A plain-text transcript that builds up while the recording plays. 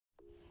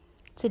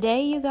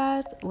Today, you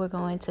guys, we're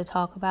going to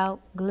talk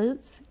about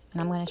glutes, and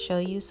I'm going to show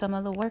you some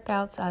of the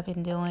workouts I've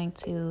been doing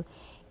to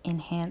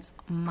enhance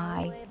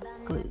my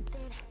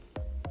glutes.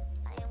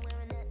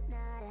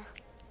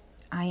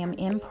 I am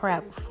in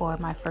prep for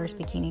my first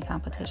bikini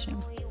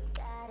competition,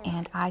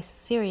 and I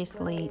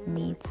seriously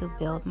need to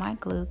build my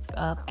glutes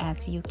up,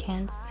 as you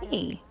can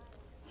see.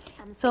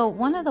 So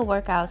one of the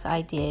workouts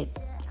I did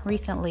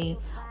recently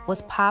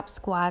was pop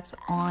squats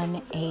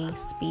on a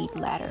speed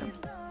ladder.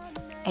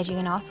 As you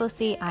can also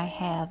see, I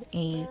have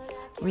a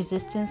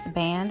resistance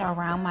band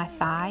around my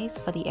thighs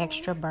for the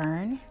extra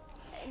burn.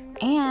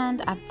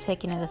 And I've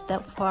taken it a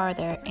step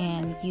farther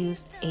and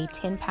used a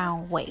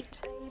 10-pound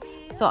weight.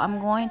 So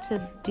I'm going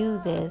to do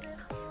this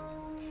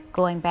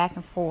going back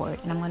and forward,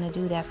 and I'm going to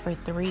do that for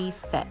 3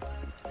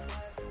 sets.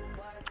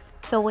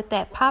 So with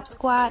that pop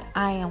squat,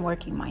 I am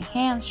working my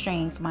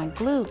hamstrings, my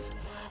glutes,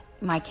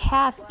 my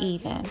calves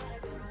even.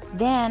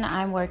 Then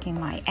I'm working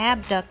my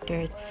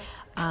abductors.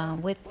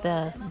 With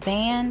the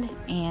band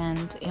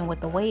and with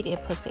the weight,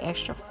 it puts the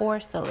extra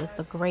force, so it's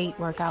a great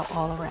workout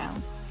all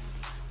around.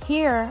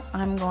 Here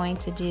I'm going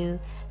to do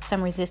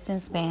some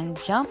resistance band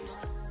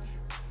jumps.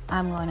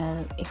 I'm going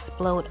to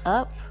explode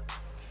up,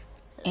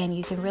 and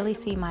you can really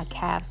see my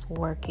calves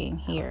working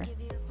here.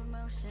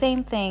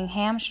 Same thing,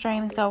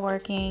 hamstrings are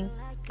working,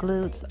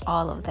 glutes,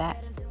 all of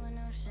that.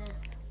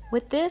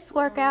 With this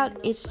workout,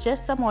 it's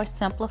just a more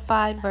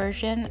simplified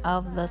version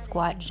of the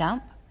squat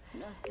jump.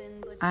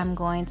 I'm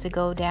going to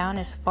go down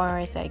as far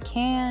as I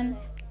can,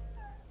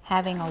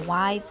 having a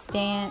wide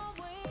stance,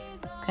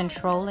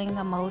 controlling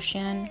the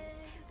motion,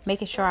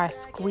 making sure I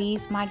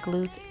squeeze my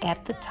glutes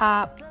at the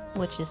top,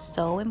 which is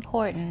so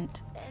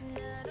important,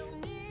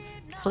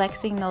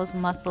 flexing those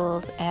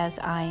muscles as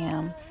I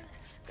am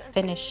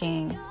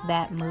finishing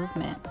that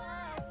movement.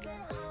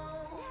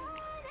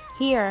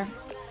 Here,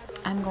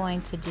 I'm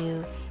going to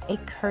do a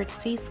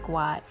curtsy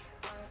squat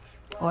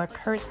or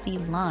curtsy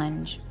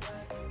lunge,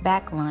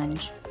 back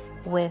lunge,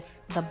 with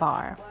the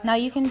bar. Now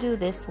you can do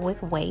this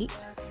with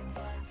weight,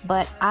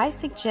 but I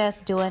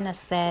suggest doing a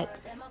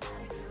set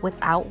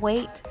without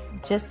weight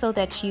just so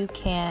that you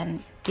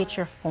can get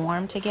your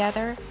form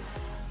together,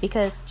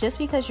 because just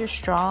because you're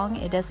strong,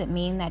 it doesn't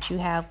mean that you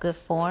have good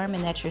form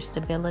and that your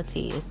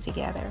stability is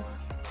together.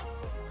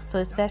 So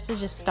it's best to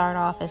just start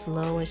off as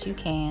low as you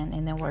can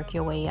and then work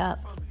your way up.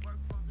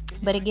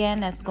 But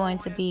again, that's going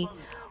to be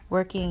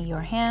working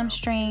your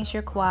hamstrings,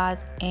 your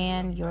quads,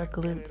 and your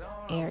glutes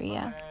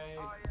area.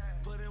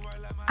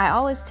 I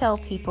always tell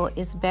people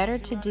it's better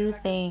to do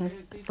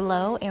things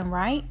slow and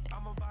right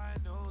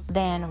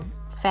than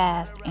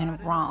fast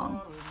and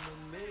wrong.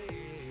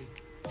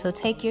 So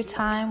take your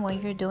time when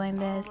you're doing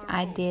this.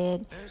 I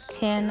did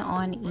 10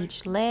 on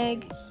each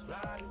leg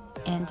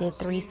and did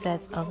 3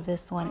 sets of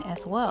this one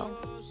as well.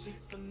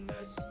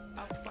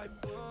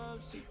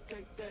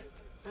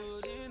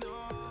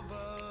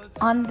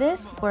 On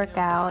this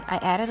workout, I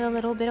added a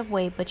little bit of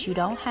weight, but you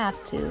don't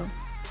have to.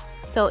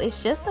 So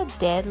it's just a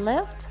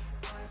deadlift.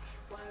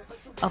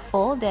 A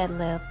full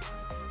deadlift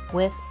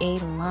with a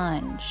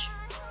lunge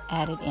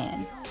added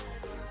in.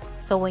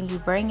 So when you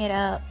bring it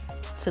up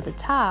to the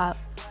top,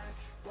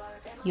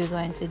 you're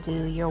going to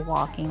do your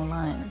walking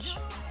lunge.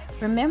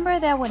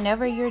 Remember that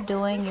whenever you're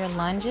doing your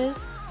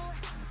lunges,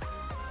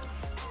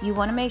 you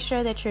want to make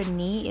sure that your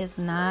knee is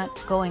not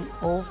going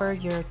over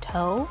your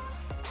toe.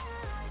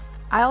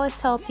 I always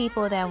tell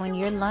people that when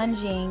you're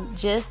lunging,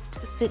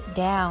 just sit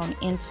down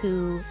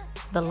into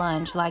the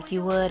lunge like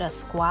you would a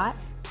squat.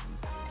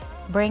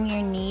 Bring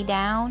your knee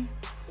down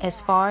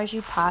as far as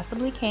you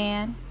possibly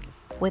can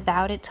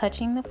without it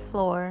touching the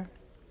floor.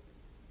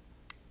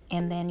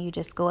 And then you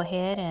just go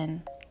ahead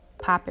and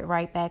pop it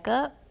right back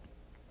up.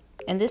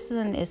 And this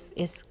one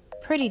is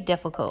pretty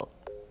difficult.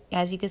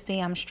 As you can see,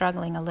 I'm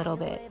struggling a little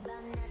bit.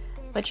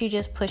 But you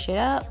just push it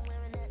up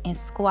and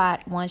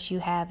squat once you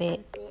have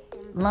it,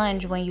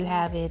 lunge when you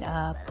have it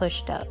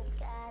pushed up.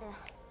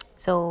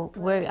 So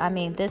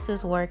this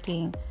is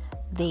working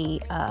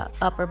the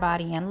upper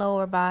body and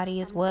lower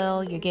body as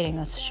well. You're getting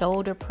a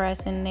shoulder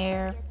press in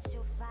there.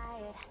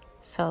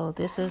 So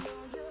this is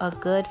a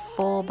good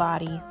full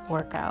body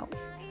workout.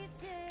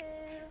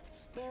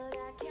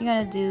 You're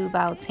gonna do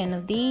about 10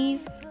 of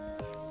these,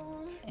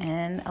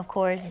 and of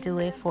course do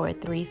it for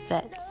 3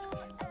 sets.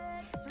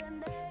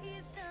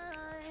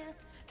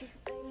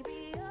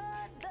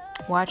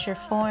 Watch your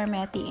form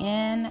at the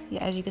end.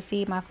 As you can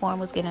see, my form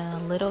was getting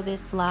a little bit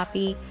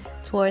sloppy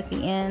towards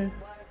the end.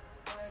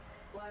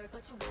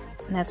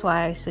 And that's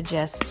why I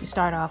suggest you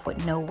start off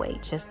with no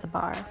weight, just the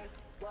bar.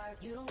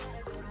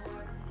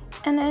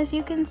 And as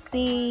you can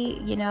see,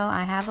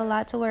 I have a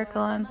lot to work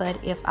on, but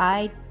if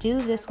I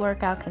do this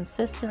workout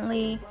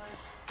consistently,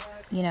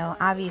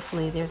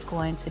 obviously there's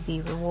going to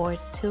be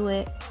rewards to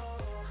it.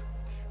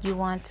 You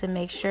want to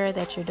make sure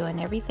that you're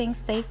doing everything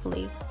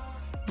safely.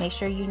 Make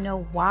sure you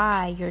know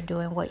why you're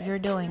doing what you're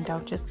doing.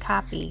 Don't just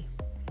copy.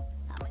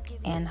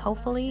 And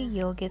hopefully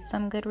you'll get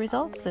some good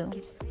results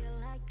soon.